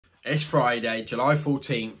It's Friday, July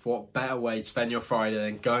 14th. What better way to spend your Friday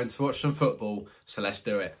than going to watch some football? So let's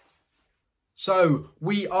do it. So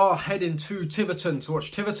we are heading to Tiverton to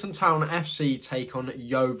watch Tiverton Town FC take on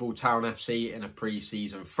Yeovil Town FC in a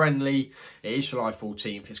pre-season friendly. It is July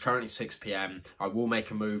 14th. It's currently 6 PM. I will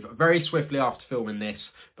make a move very swiftly after filming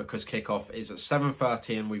this because kickoff is at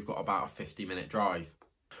 7:30 and we've got about a 50-minute drive.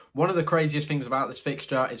 One of the craziest things about this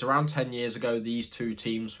fixture is around 10 years ago, these two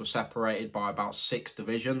teams were separated by about 6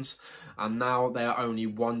 divisions, and now they are only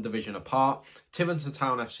 1 division apart. Tiverton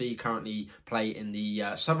Town FC currently play in the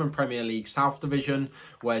Southern Premier League South Division,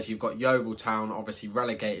 whereas you've got Yeovil Town, obviously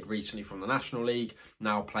relegated recently from the National League,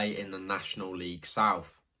 now play in the National League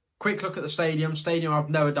South. Quick look at the stadium. Stadium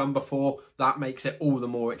I've never done before. That makes it all the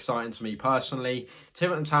more exciting to me personally.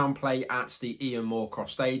 Tiverton Town play at the Ian Moorcroft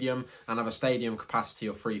Stadium and have a stadium capacity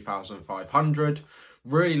of 3,500.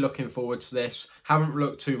 Really looking forward to this. Haven't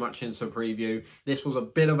looked too much into a preview. This was a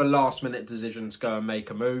bit of a last minute decision to go and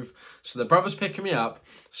make a move. So the brother's picking me up.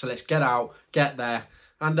 So let's get out, get there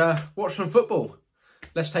and watch some football.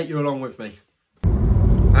 Let's take you along with me.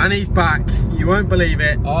 And he's back. You won't believe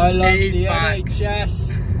it. I love the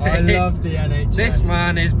NHS. I love the NHS. This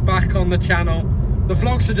man is back on the channel. The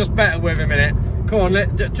vlogs are just better with him in it. Come on,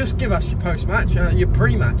 just give us your post-match, your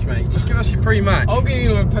pre-match, mate. Just give us your pre-match. I'll give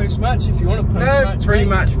you a post-match if you want a post-match. No,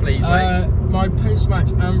 pre-match, please, mate. My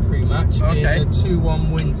post-match and pre-match is a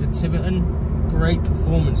 2-1 win to Tiverton. Great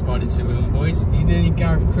performance by the Tiverton boys. You didn't need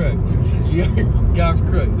Gareth Crooks. Gareth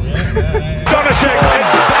Crooks, yeah.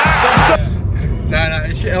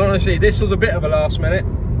 No, honestly, this was a bit of a last minute.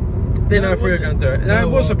 Didn't know if we were going to do it. No, it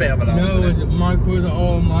was a bit of a last minute. No, was it? Mike was,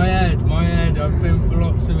 oh, my head. I've been for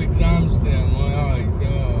lots of exams today, my eyes,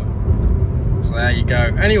 oh. So there you go.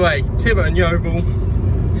 Anyway, Tiverton Yeovil.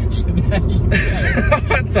 So there you go.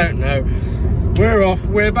 I don't know. We're off.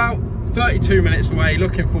 We're about 32 minutes away.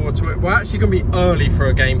 Looking forward to it. We're actually going to be early for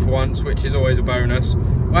a game for once, which is always a bonus.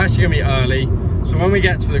 We're actually going to be early. So when we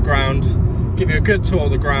get to the ground, give you a good tour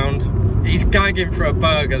of the ground. He's gagging for a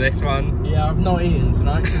burger, this one. Yeah, I've not eaten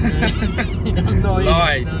tonight. So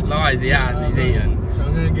Lies, he has, he's eaten. So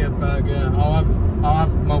I'm going to get a burger. I'll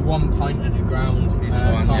have my 1 pint at the ground.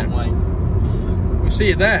 Can't wait. We'll see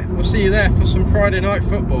you there. We'll see you there for some Friday night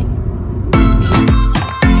football.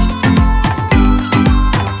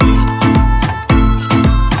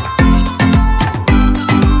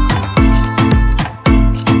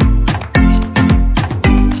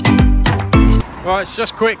 Right, so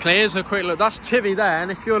just quickly, here's a quick look. That's Tivy there,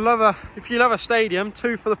 and if you love a stadium,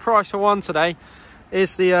 2 for the price of 1 today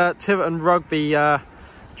is the Tiverton Rugby.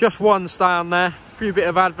 Just one stand there, a few bit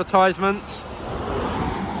of advertisements.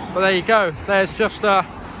 But there you go. There's just a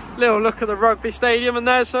little look at the rugby stadium, and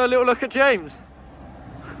there's a little look at James.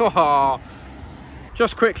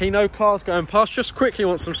 Just quickly, no cars going past. Just quickly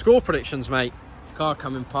want some score predictions, mate. Car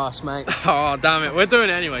coming past, mate. Oh, damn it. We're doing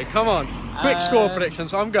it anyway. Come on. Quick score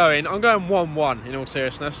predictions. I'm going 1-1 in all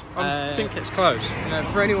seriousness. I think it's close.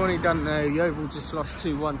 For anyone who doesn't know, Yeovil just lost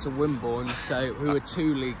 2-1 to Wimborne, so who are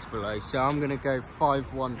 2 leagues below. So I'm going to go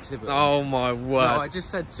 5-1 Tiverton. Oh, my word. No, I just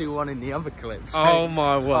said 2-1 in the other clip. So oh,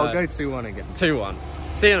 my word. I'll go 2-1 again. 2-1.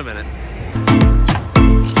 See you in a minute.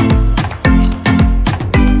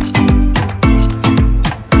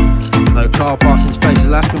 No car parking spaces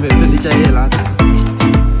left. Gonna be a busy day here, lads.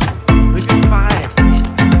 We've been fired.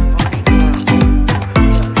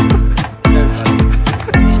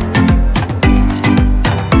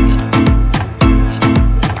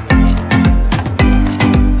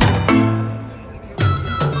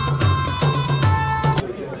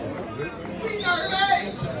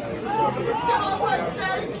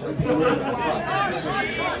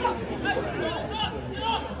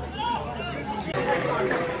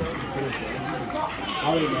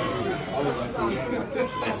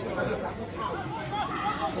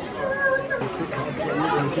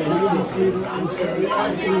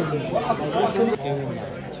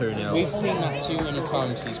 We've seen that too many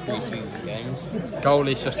times these pre-season games.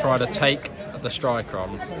 Goalie's just tried to take the striker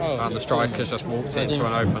on, and the striker's just walked into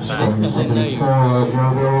an open net.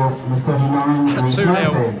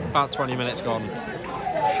 2-0, about 20 minutes gone.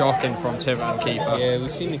 Shocking from Tiverton keeper. Yeah, we've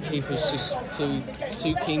seen the keepers just too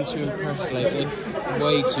keen to impress lately.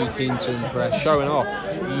 Way too keen to impress. Showing off.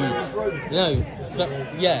 No,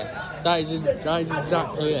 that is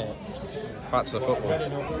exactly it. Back to the football.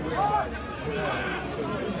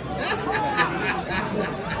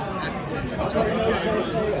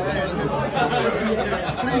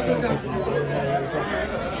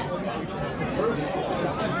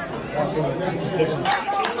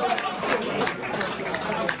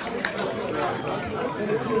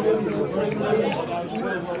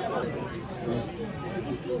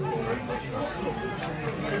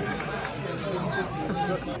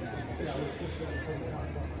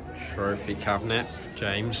 Trophy cabinet,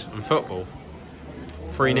 James, and football.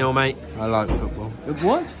 3-0, mate. I like football. It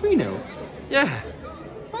was 3-0? Yeah.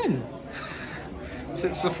 When?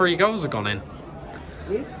 Since the 3 goals have gone in.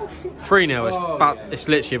 3-0. It's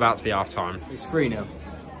literally about to be half time. It's 3-0.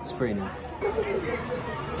 It's 3-0.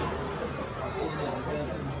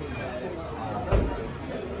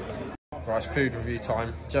 Right, it's food review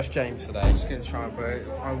time. Just James today. Just gonna try a burger.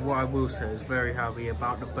 What I will say is very happy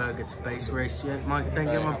about the burger to base ratio. Mike, don't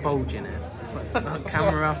get my bulge in it.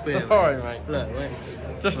 Camera up here. Sorry, mate. Look, wait.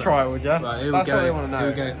 Just try it, would you? Right, here we That's go. what they want to know. Here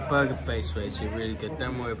we go. Burger base ratio, really good.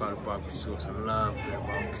 Don't worry about the barbecue sauce. I love the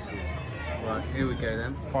barbecue sauce. Right, here we go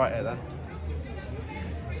then. Right here then.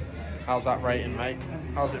 How's that rating, mate?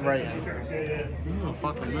 How's it rating? Oh,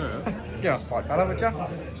 fucking mirror. Give us a bite, fella, would you?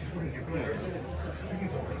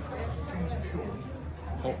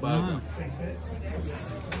 Hot burger.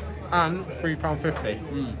 And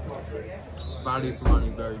 £3.50. Value for money,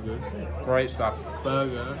 very good. Great stuff.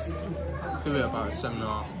 Burger, give it about a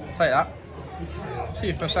 7.5. Take that. See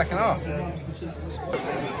you for the second half.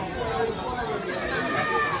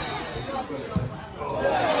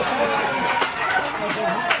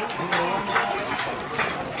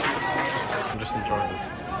 I'm just enjoying it.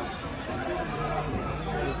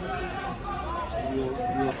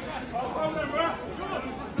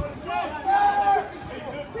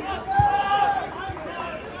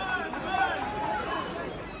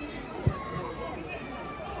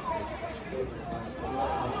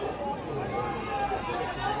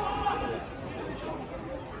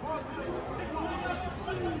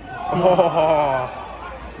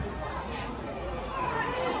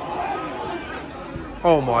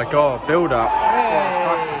 Oh my god, build up.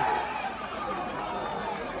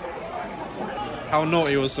 How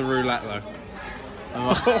naughty was the roulette though?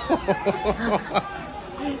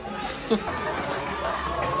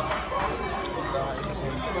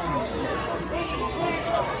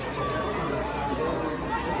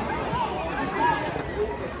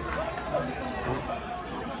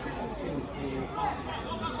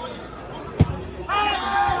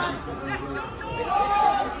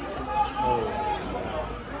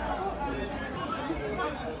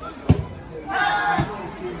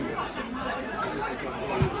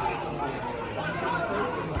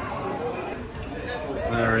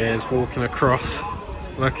 There he is, walking across.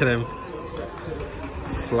 Look at him.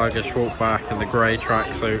 Sluggish walk back in the grey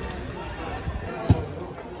tracksuit.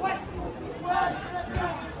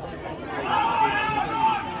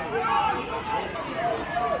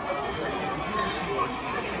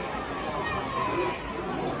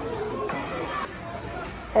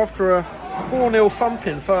 After a 4-0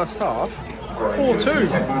 thumping first half, 4-2.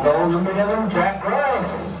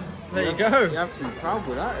 There you go. You have to be proud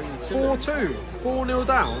with that. 4-2, 4-0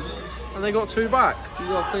 down, and they got 2 back. You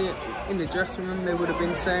got to think, in the dressing room they would have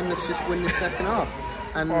been saying, let's just win the second half.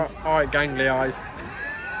 And alright, gangly eyes.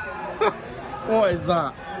 what is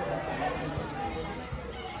that?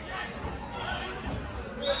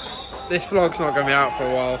 This vlog's not going to be out for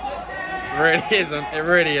a while. It really isn't. It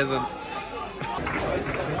really isn't.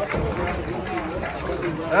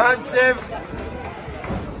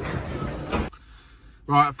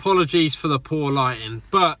 Right, apologies for the poor lighting,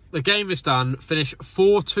 but the game is done. Finished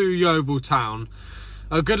 4-2 Yeovil Town.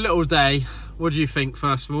 A good little day. What do you think,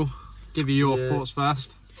 first of all? Give you your thoughts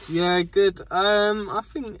first. Yeah, good. I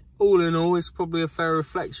think all in all, it's probably a fair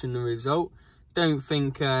reflection of the result. Don't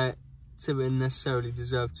think Tiverton necessarily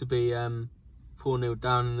deserved to be 4-0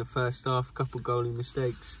 down in the first half. A couple of goalie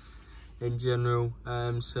mistakes in general.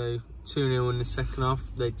 So 2-0 in the second half,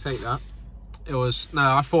 they'd take that. It was, no,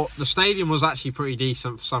 I thought the stadium was actually pretty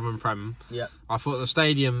decent for Southern Prem. Yeah. I thought the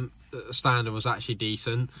stadium standard was actually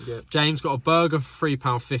decent. Yep. James got a burger for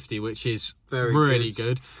 £3.50, which is really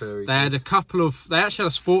good. They had a couple of, they actually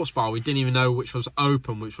had a sports bar we didn't even know which was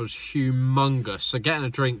open, which was humongous. So getting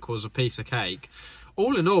a drink was a piece of cake.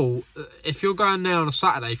 All in all, if you're going there on a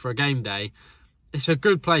Saturday for a game day, it's a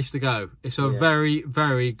good place to go. It's a very,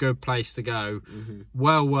 very good place to go.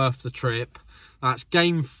 Well worth the trip. That's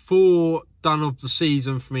game 4 done of the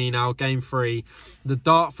season for me now. Game 3. The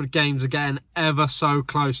Dartford games are getting ever so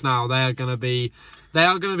close now. They are going to be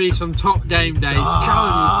some top game days.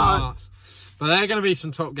 But they're going to be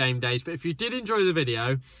some top game days. But if you did enjoy the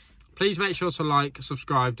video, please make sure to like,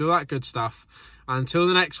 subscribe, do that good stuff. And until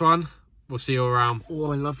the next one, we'll see you around.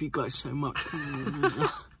 Oh, I love you guys so much.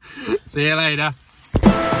 See you later.